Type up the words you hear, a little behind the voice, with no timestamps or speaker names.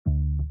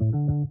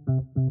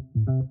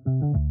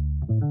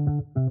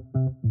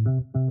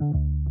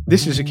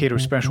This is a Cato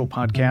Special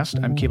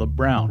Podcast. I'm Caleb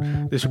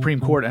Brown. The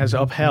Supreme Court has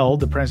upheld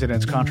the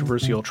president's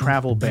controversial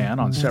travel ban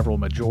on several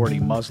majority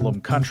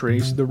Muslim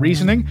countries. The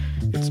reasoning?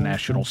 It's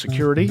national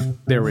security.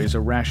 There is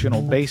a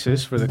rational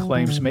basis for the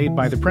claims made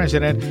by the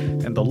president,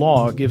 and the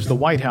law gives the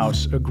White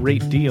House a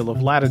great deal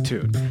of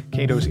latitude.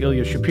 Cato's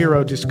Ilya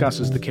Shapiro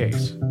discusses the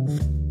case.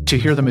 To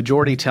hear the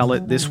majority tell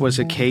it, this was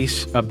a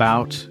case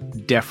about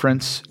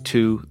deference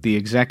to the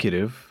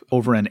executive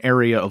over an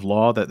area of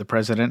law that the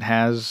president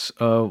has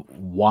a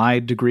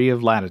wide degree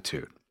of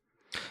latitude.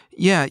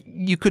 Yeah,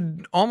 you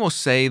could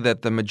almost say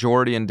that the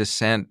majority and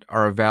dissent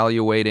are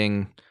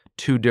evaluating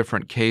two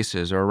different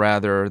cases, or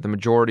rather, the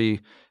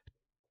majority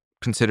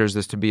considers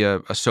this to be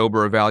a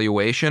sober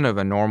evaluation of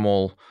a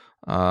normal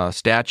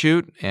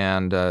statute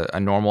and a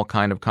normal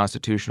kind of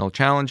constitutional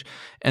challenge,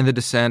 and the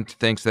dissent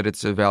thinks that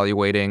it's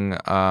evaluating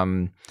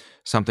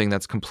something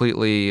that's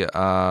completely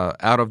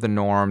out of the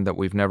norm that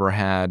we've never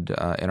had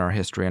in our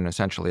history, and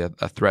essentially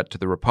a threat to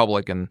the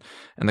republic, and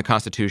the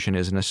Constitution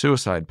isn't a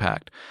suicide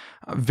pact.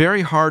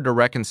 Very hard to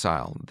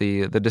reconcile.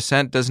 The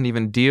dissent doesn't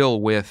even deal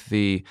with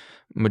the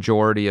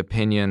majority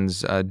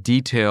opinion's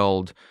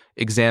detailed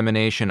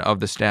examination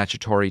of the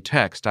statutory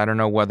text. I don't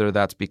know whether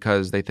that's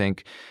because they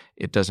think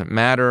it doesn't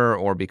matter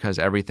or because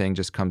everything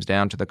just comes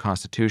down to the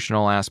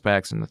constitutional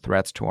aspects and the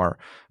threats to our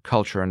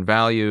culture and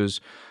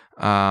values.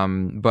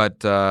 But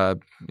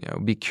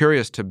be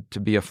curious to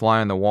be a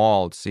fly on the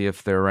wall to see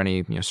if there are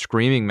any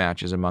screaming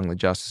matches among the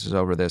justices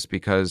over this,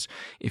 because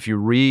if you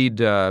read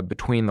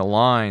between the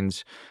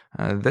lines,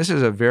 this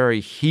is a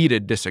very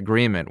heated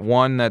disagreement,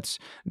 one that's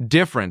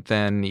different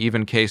than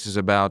even cases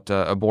about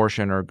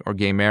abortion or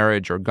gay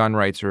marriage or gun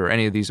rights or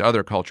any of these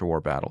other culture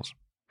war battles.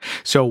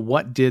 So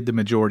what did the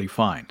majority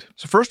find?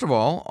 So first of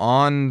all,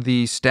 on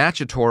the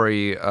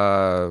statutory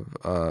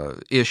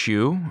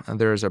issue,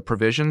 there's a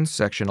provision,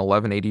 Section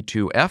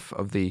 1182F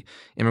of the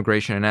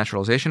Immigration and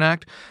Naturalization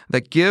Act,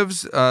 that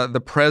gives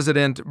the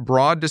president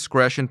broad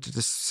discretion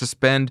to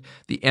suspend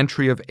the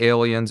entry of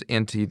aliens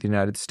into the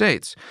United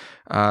States.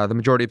 The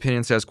majority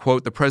opinion says,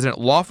 quote, "The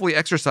president lawfully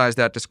exercised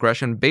that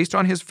discretion based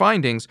on his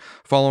findings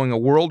following a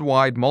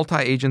worldwide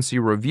multi-agency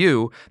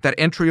review that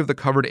entry of the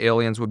covered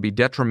aliens would be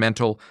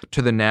detrimental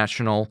to the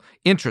national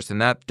interest."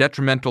 And that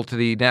detrimental to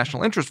the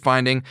national interest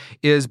finding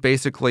is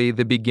basically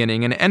the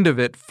beginning and end of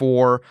it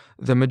for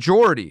the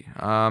majority.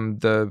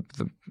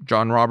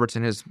 John Roberts,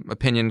 in his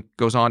opinion,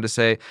 goes on to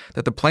say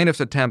that the plaintiffs'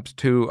 attempt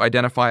to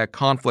identify a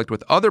conflict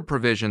with other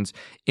provisions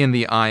in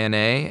the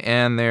INA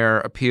and their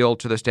appeal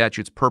to the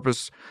statute's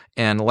purpose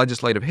and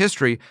legislative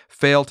history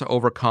fail to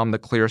overcome the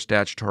clear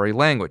statutory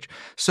language.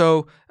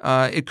 So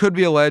it could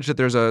be alleged that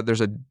there's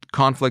a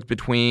conflict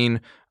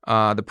between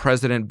the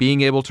president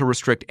being able to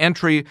restrict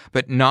entry,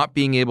 but not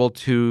being able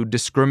to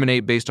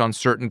discriminate based on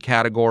certain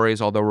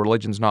categories, although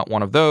religion's not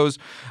one of those,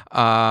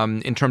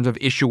 in terms of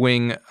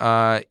issuing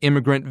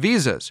immigrant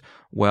visas.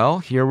 Well,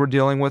 here we're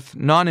dealing with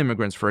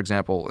non-immigrants, for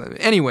example.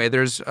 Anyway,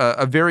 there's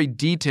a very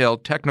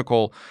detailed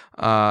technical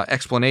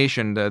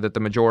explanation that the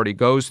majority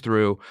goes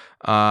through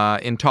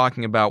in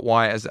talking about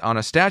why, as on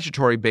a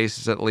statutory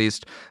basis at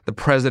least, the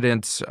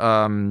president's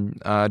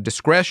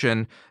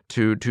discretion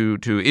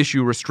to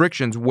issue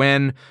restrictions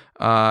when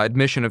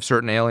admission of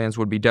certain aliens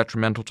would be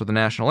detrimental to the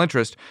national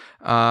interest,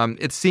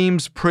 it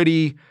seems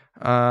pretty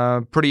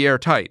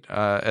airtight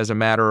as a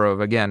matter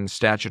of, again,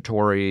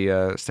 statutory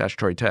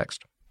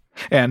text.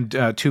 And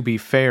to be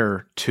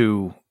fair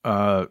to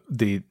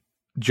the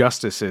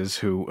justices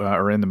who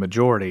are in the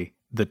majority,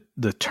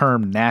 the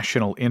term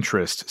national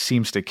interest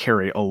seems to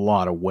carry a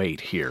lot of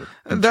weight here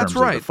in terms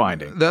of the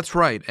finding. That's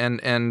right.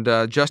 And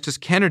Justice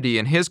Kennedy,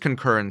 in his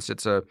concurrence,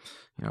 it's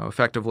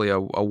effectively a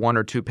 1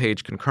 or 2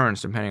 page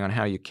concurrence, depending on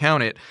how you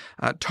count it,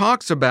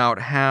 talks about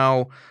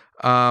how,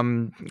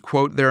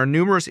 quote, "there are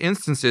numerous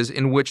instances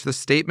in which the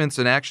statements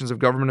and actions of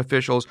government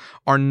officials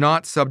are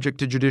not subject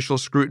to judicial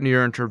scrutiny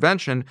or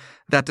intervention.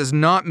 That does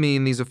not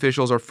mean these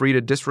officials are free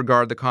to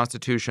disregard the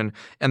Constitution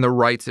and the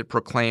rights it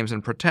proclaims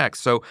and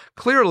protects." So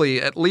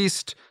clearly, at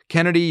least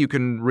Kennedy, you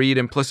can read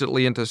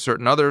implicitly into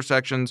certain other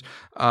sections,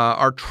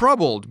 are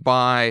troubled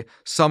by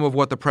some of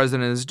what the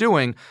president is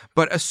doing.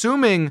 But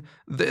assuming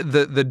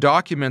the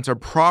documents are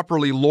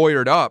properly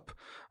lawyered up,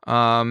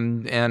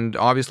 and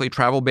obviously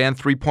Travel Ban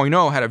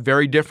 3.0 had a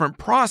very different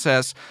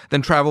process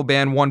than Travel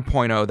Ban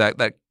 1.0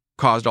 that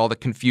caused all the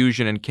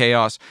confusion and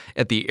chaos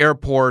at the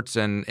airports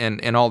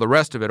and all the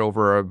rest of it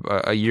over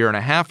a year and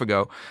a half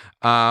ago.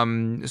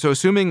 So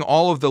assuming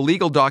all of the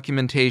legal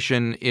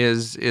documentation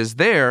is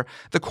there,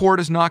 the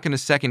court is not going to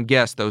second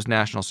guess those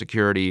national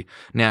security,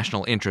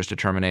 national interest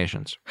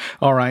determinations.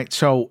 All right.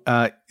 So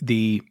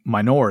the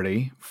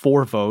minority,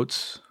 4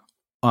 votes,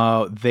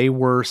 they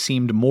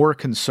seemed more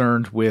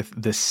concerned with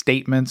the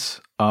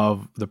statements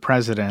of the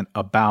president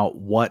about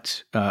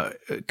what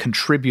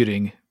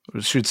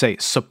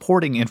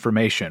supporting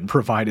information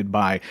provided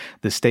by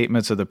the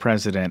statements of the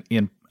president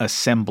in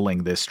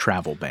assembling this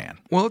travel ban?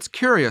 Well, it's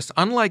curious.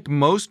 Unlike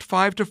most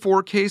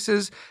 5-4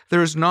 cases,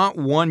 there's not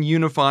one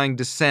unifying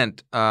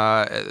dissent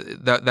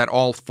that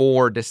all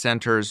 4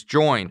 dissenters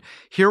join.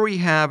 Here we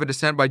have a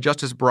dissent by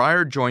Justice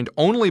Breyer, joined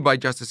only by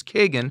Justice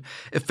Kagan,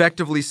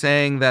 effectively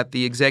saying that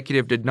the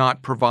executive did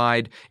not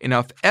provide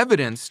enough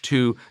evidence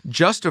to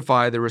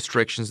justify the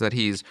restrictions that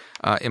he's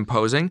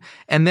imposing.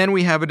 And then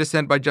we have a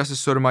dissent by Justice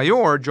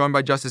Sotomayor, joined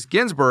by Justice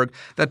Ginsburg,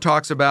 that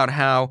talks about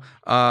how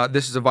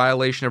this is a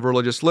violation of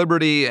religious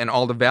liberty and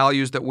all the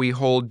values that we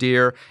hold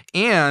dear,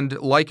 and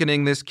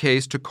likening this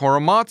case to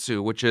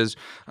Korematsu, which is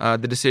the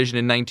decision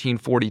in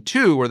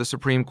 1942 where the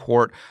Supreme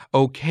Court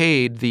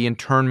okayed the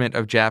internment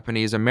of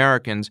Japanese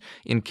Americans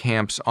in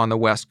camps on the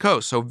West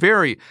Coast. So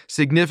very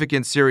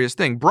significant, serious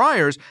thing.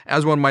 Breyer's,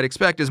 as one might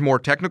expect, is more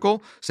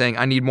technical, saying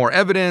I need more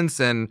evidence,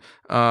 and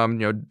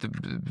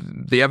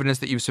the evidence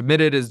that you've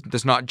submitted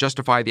does not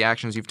justify the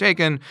actions you've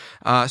taken.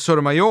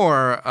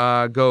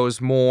 Sotomayor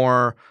goes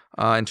more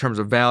in terms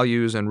of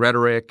values and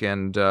rhetoric,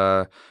 and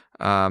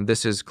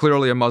this is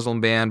clearly a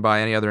Muslim ban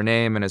by any other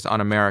name and is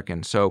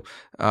un-American. So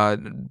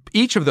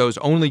each of those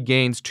only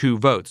gains 2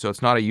 votes, so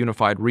it's not a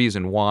unified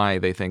reason why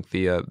they think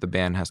the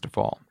ban has to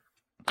fall.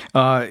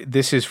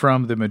 This is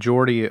from the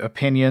majority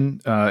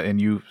opinion, and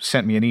you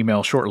sent me an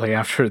email shortly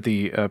after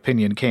the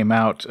opinion came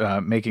out,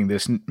 making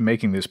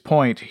this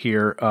point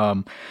here.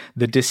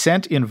 The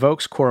dissent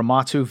invokes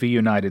Korematsu v.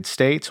 United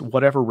States.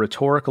 Whatever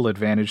rhetorical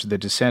advantage the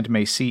dissent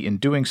may see in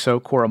doing so,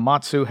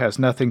 Korematsu has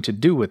nothing to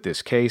do with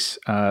this case.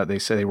 They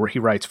say he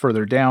writes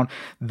further down,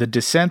 the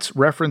dissent's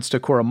reference to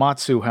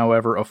Korematsu,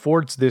 however,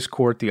 affords this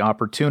court the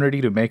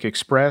opportunity to make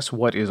express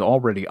what is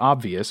already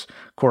obvious.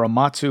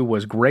 Korematsu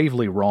was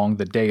gravely wrong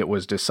the day it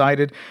was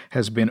decided,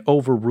 has been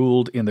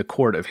overruled in the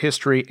court of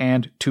history,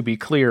 and, to be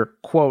clear,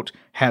 quote,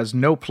 has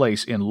no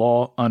place in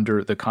law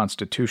under the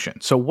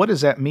Constitution. So what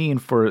does that mean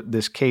for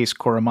this case,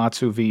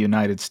 Korematsu v.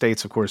 United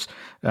States? Of course,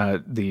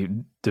 the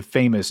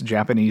famous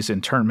Japanese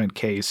internment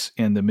case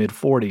in the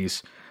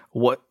mid-40s.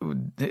 What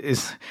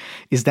is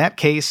that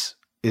case?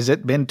 Is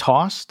it been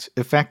tossed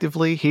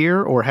effectively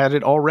here, or had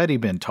it already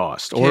been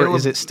tossed? Or Caleb,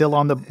 is it still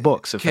on the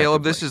books effectively?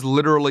 Caleb, this is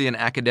literally an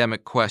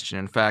academic question.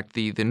 In fact,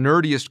 the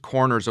nerdiest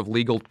corners of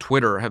legal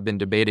Twitter have been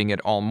debating it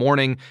all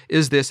morning.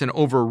 Is this an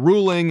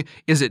overruling?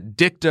 Is it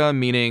dicta,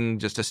 meaning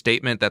just a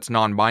statement that's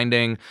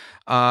non-binding?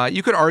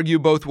 You could argue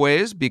both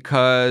ways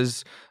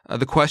because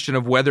the question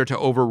of whether to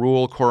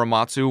overrule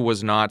Korematsu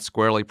was not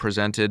squarely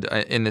presented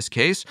in this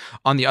case.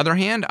 On the other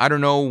hand, I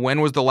don't know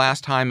when was the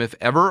last time, if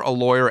ever, a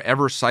lawyer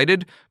ever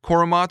cited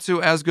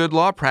Korematsu as good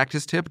law.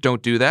 Practice tip,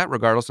 don't do that,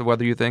 regardless of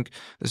whether you think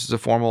this is a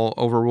formal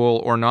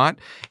overrule or not.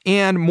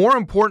 And more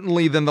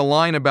importantly than the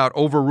line about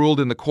overruled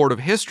in the court of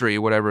history,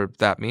 whatever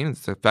that means,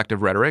 it's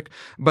effective rhetoric,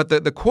 but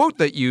the quote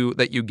that you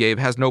gave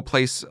has no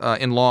place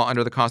in law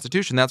under the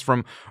Constitution. That's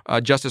from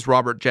Justice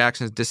Robert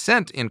Jackson's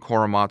dissent in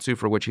Korematsu,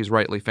 for which he's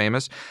rightly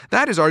famous.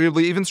 That is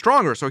arguably even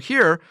stronger. So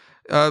here,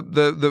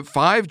 the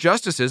 5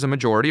 justices, a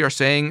majority, are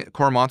saying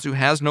Korematsu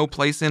has no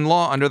place in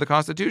law under the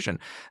Constitution.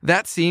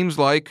 That seems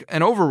like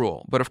an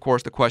overrule, but of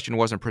course the question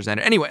wasn't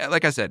presented. Anyway,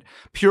 like I said,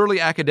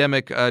 purely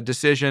academic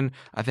decision.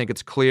 I think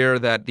it's clear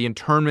that the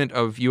internment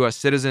of U.S.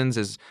 citizens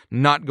is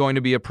not going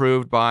to be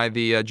approved by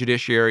the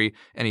judiciary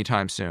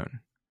anytime soon.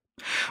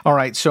 All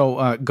right,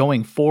 so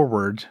going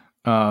forward,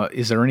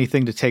 is there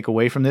anything to take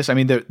away from this? I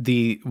mean,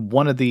 the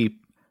one of the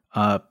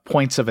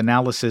points of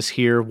analysis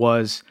here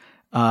was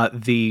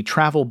the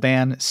travel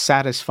ban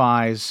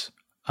satisfies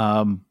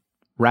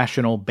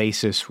rational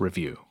basis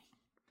review.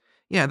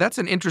 Yeah, that's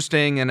an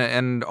interesting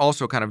and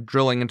also kind of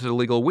drilling into the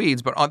legal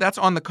weeds, but that's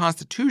on the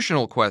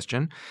constitutional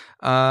question.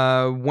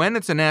 When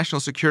it's a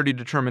national security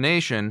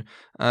determination,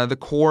 the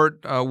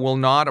court will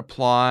not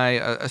apply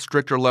a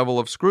stricter level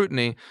of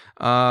scrutiny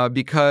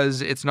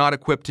because it's not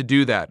equipped to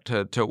do that,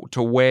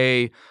 to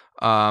weigh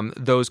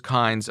those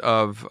kinds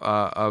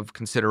of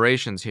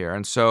considerations here.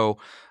 And so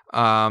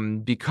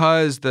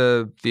because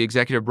the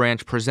executive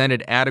branch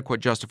presented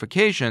adequate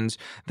justifications,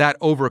 that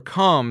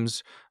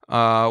overcomes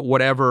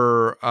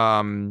whatever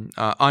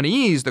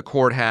unease the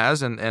court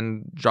has,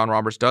 and John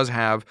Roberts does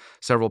have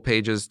several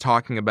pages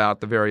talking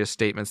about the various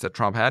statements that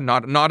Trump had,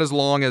 not as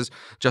long as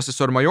Justice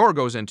Sotomayor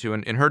goes into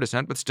in her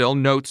dissent, but still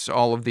notes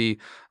all of the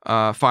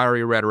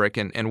fiery rhetoric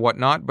and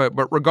whatnot.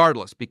 But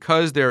regardless,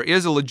 because there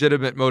is a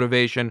legitimate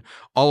motivation,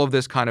 all of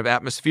this kind of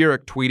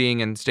atmospheric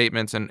tweeting and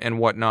statements and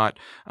whatnot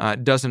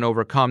doesn't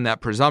overcome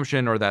that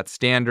presumption or that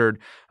standard,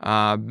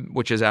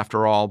 which is,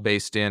 after all,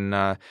 based in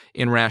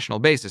rational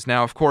basis.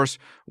 Now, of course,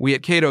 we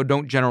at Cato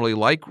don't generally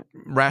like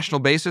rational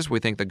basis. We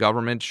think the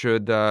government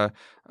should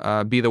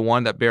be the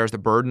one that bears the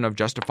burden of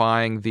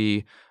justifying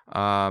the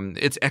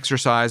its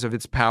exercise of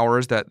its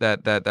powers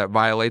that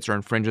violates or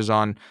infringes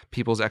on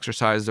people's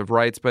exercise of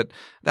rights. But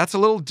that's a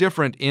little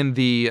different in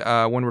the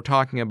when we're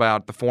talking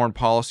about the foreign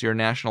policy or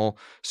national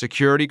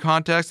security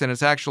context, and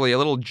it's actually a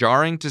little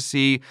jarring to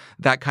see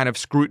that kind of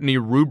scrutiny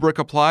rubric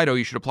applied. Oh,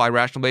 you should apply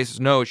rational basis.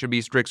 No, it should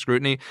be strict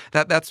scrutiny.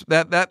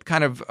 That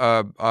kind of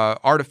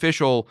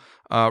artificial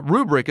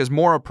rubric is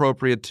more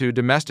appropriate to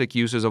domestic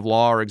uses of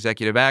law or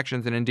executive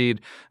actions. And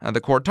indeed, the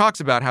court talks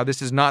about how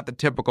this is not the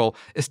typical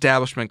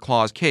Establishment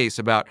Clause case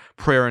about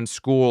prayer in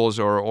schools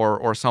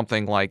or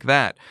something like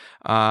that.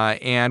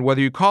 And whether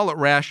you call it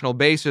rational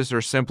basis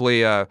or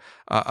simply a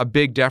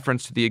big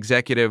deference to the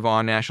executive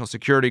on national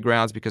security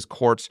grounds because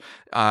courts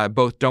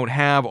both don't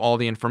have all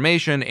the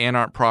information and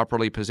aren't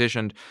properly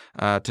positioned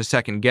to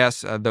second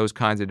guess those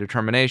kinds of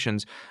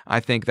determinations, I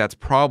think that's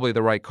probably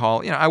the right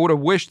call. I would have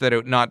wished that it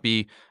would not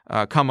be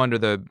come under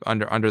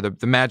the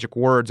magic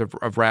words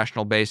of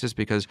rational basis,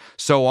 because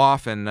so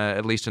often,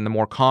 at least in the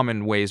more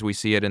common ways we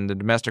see it in the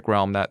domestic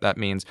realm, that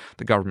means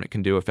the government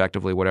can do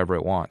effectively whatever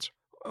it wants.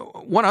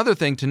 One other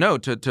thing to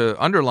note, to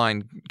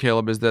underline,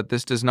 Caleb, is that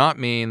this does not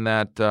mean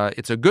that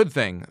it's a good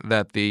thing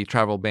that the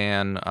travel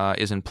ban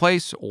is in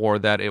place or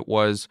that it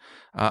was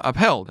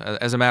upheld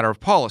as a matter of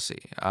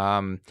policy.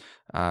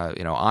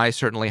 I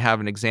certainly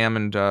haven't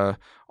examined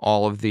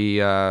all of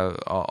the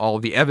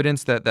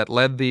evidence that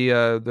led the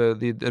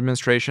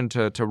administration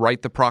to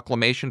write the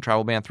proclamation,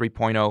 Travel Ban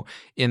 3.0,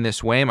 in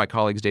this way. My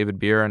colleagues David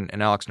Beer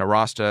and Alex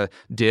Nowrasteh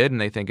did,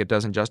 and they think it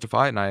doesn't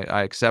justify it, and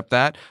I accept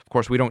that. Of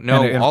course, we don't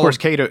know. And of course,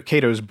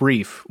 Cato's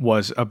brief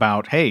was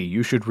about, hey,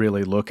 you should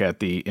really look at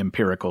the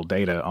empirical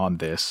data on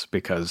this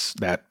because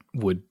that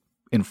would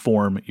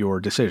inform your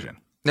decision.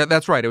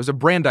 That's right. It was a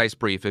Brandeis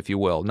brief, if you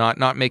will,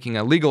 not making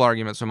a legal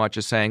argument so much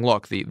as saying,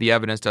 look, the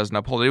evidence doesn't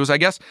uphold it. It was, I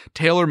guess,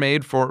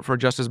 tailor-made for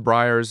Justice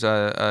Breyer's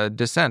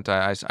dissent,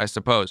 I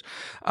suppose.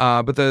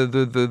 But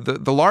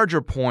the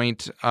larger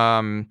point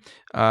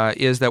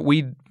is that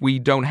we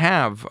don't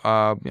have,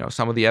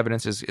 some of the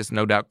evidence is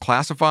no doubt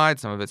classified.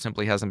 Some of it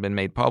simply hasn't been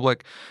made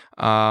public.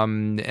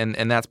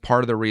 And that's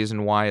part of the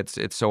reason why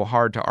it's so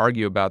hard to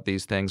argue about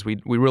these things. We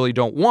really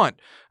don't want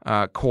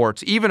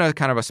courts, even a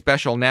kind of a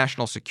special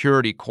national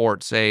security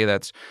court, say,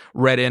 that's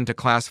read into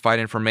classified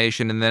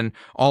information and then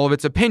all of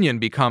its opinion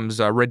becomes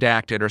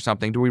redacted or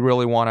something. Do we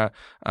really want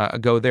to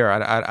go there?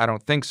 I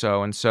don't think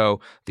so. And so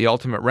the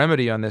ultimate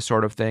remedy on this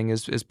sort of thing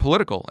is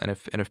political. And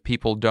if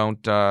people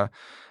don't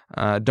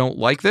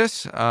like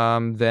this,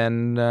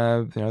 then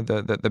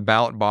the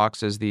ballot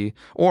box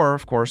or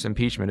of course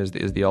impeachment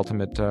is the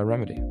ultimate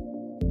remedy.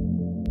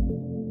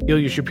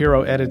 Ilya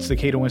Shapiro edits the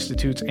Cato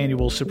Institute's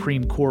annual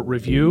Supreme Court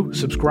Review.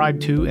 Subscribe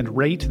to and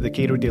rate the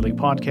Cato Daily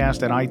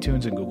Podcast at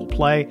iTunes and Google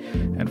Play,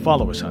 and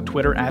follow us on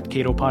Twitter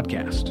 @Cato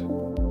Podcast.